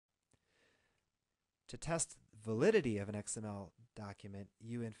To test validity of an XML document,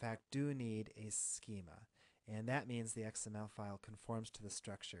 you in fact do need a schema. And that means the XML file conforms to the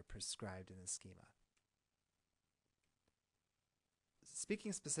structure prescribed in the schema.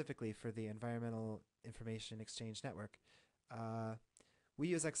 Speaking specifically for the Environmental Information Exchange Network, we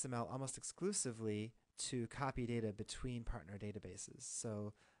use XML almost exclusively to copy data between partner databases.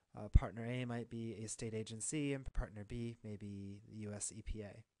 So partner A might be a state agency and partner B may be the US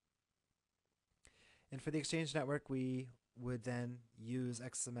EPA. And for the Exchange Network, we would then use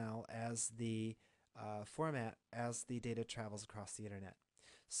XML as the format as the data travels across the internet.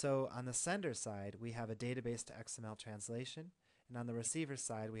 So on the sender side, we have a database to XML translation, and on the receiver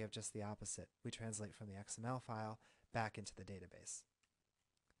side, we have just the opposite. We translate from the XML file back into the database.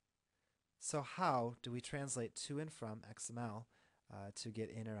 So how do we translate to and from XML to get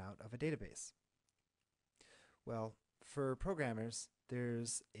in or out of a database? Well, for programmers,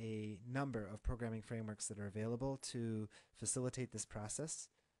 there's a number of programming frameworks that are available to facilitate this process.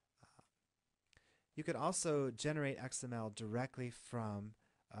 You could also generate XML directly from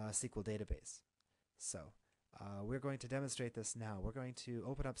a SQL database. So we're going to demonstrate this now. We're going to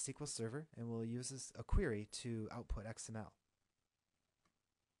open up SQL Server and we'll use a query to output XML.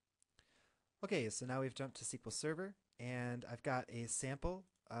 Okay, so now we've jumped to SQL Server and I've got a sample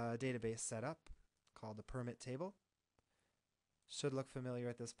database set up called the permit table. Should look familiar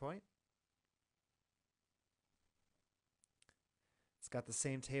at this point. It's got the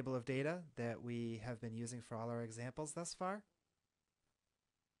same table of data that we have been using for all our examples thus far.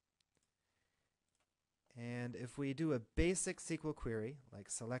 And if we do a basic SQL query, like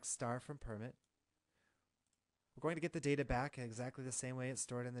select star from permit, we're going to get the data back exactly the same way it's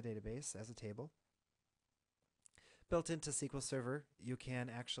stored in the database as a table. Built into SQL Server, you can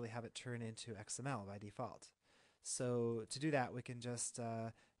actually have it turn into XML by default. So to do that, we can just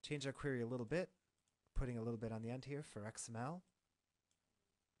change our query a little bit, putting a little bit on the end here for XML.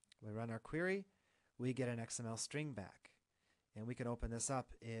 We run our query, we get an XML string back. And we can open this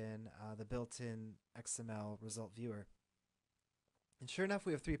up in the built-in XML result viewer. And sure enough,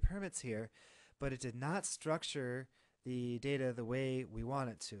 we have 3 permits here, but it did not structure the data the way we want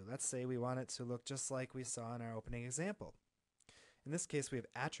it to. Let's say we want it to look just like we saw in our opening example. In this case, we have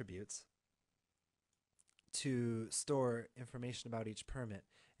attributes to store information about each permit,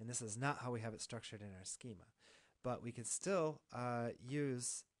 and this is not how we have it structured in our schema. But we can still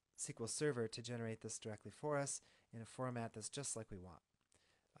use SQL Server to generate this directly for us in a format that's just like we want.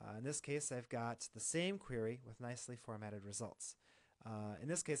 In this case, I've got the same query with nicely formatted results. In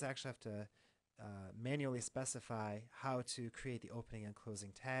this case, I actually have to manually specify how to create the opening and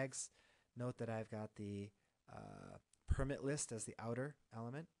closing tags. Note that I've got the permit list as the outer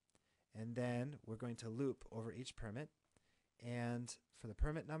element, and then we're going to loop over each permit. And for the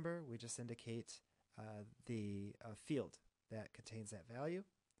permit number, we just indicate the field that contains that value.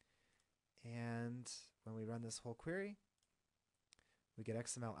 And when we run this whole query, we get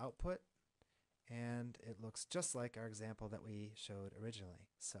XML output, and it looks just like our example that we showed originally.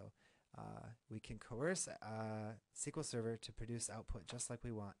 So we can coerce SQL Server to produce output just like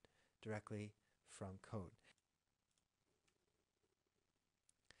we want directly from code.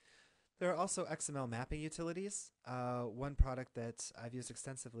 There are also XML mapping utilities. One product that I've used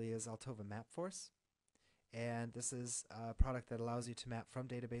extensively is Altova MapForce. And this is a product that allows you to map from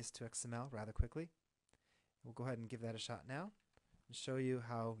database to XML rather quickly. We'll go ahead and give that a shot now and show you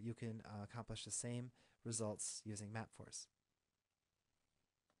how you can accomplish the same results using MapForce.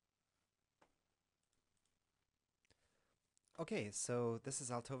 Okay, so this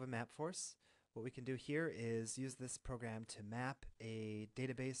is Altova MapForce. What we can do here is use this program to map a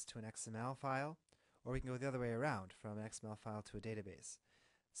database to an XML file, or we can go the other way around, from an XML file to a database.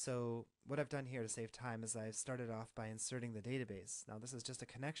 So what I've done here to save time is I've started off by inserting the database. Now this is just a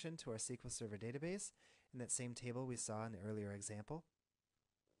connection to our SQL Server database in that same table we saw in the earlier example.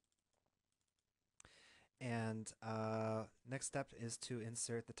 And next step is to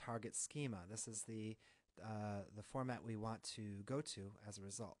insert the target schema. This is the format we want to go to as a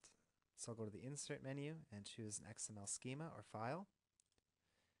result. So I'll go to the Insert menu and choose an XML schema or file.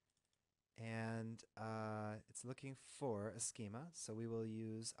 And it's looking for a schema, so we will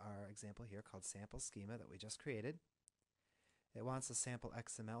use our example here called sample schema that we just created. It wants a sample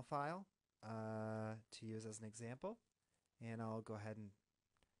XML file to use as an example, and I'll go ahead and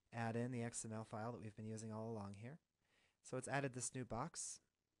add in the XML file that we've been using all along here. So it's added this new box,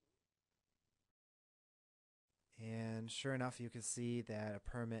 and sure enough you can see that a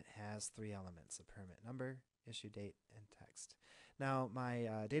permit has 3 elements: a permit number, issue date, and text. Now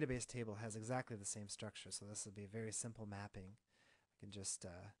my database table has exactly the same structure, so this will be a very simple mapping. I can just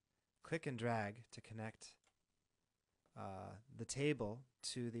click and drag to connect the table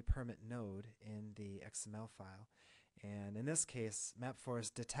to the permit node in the XML file. And in this case,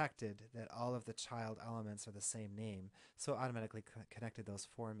 MapForest detected that all of the child elements are the same name, so it automatically connected those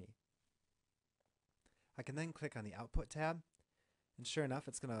for me. I can then click on the Output tab, and sure enough,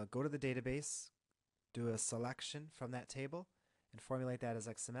 it's going to go to the database, do a selection from that table, and formulate that as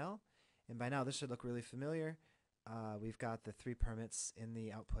XML. And by now, this should look really familiar. We've got the 3 permits in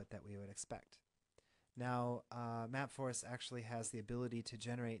the output that we would expect. Now, MapForest actually has the ability to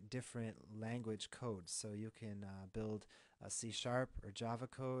generate different language codes. So you can build a C# or Java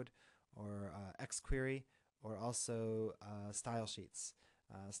code or XQuery or also style sheets.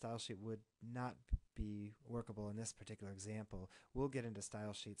 Style sheet would not be workable in this particular example. We'll get into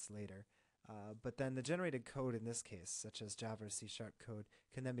style sheets later. But then the generated code in this case, such as Java or C# code,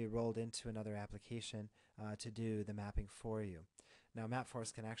 can then be rolled into another application to do the mapping for you. Now,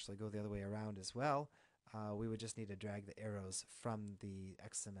 MapForest can actually go the other way around as well. We would just need to drag the arrows from the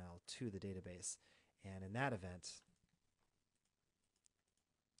XML to the database. And in that event,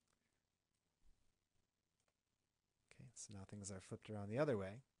 okay, so now things are flipped around the other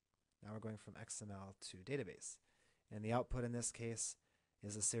way. Now we're going from XML to database. And the output in this case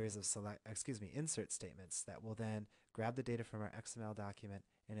is a series of insert statements that will then grab the data from our XML document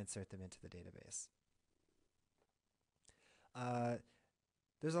and insert them into the database.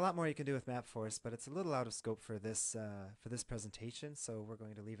 There's a lot more you can do with MapForest, but it's a little out of scope for this presentation, so we're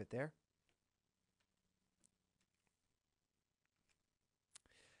going to leave it there.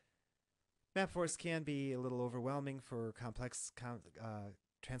 MapForest can be a little overwhelming for complex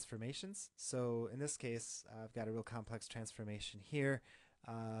transformations. So in this case, I've got a real complex transformation here,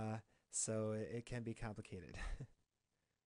 so it can be complicated.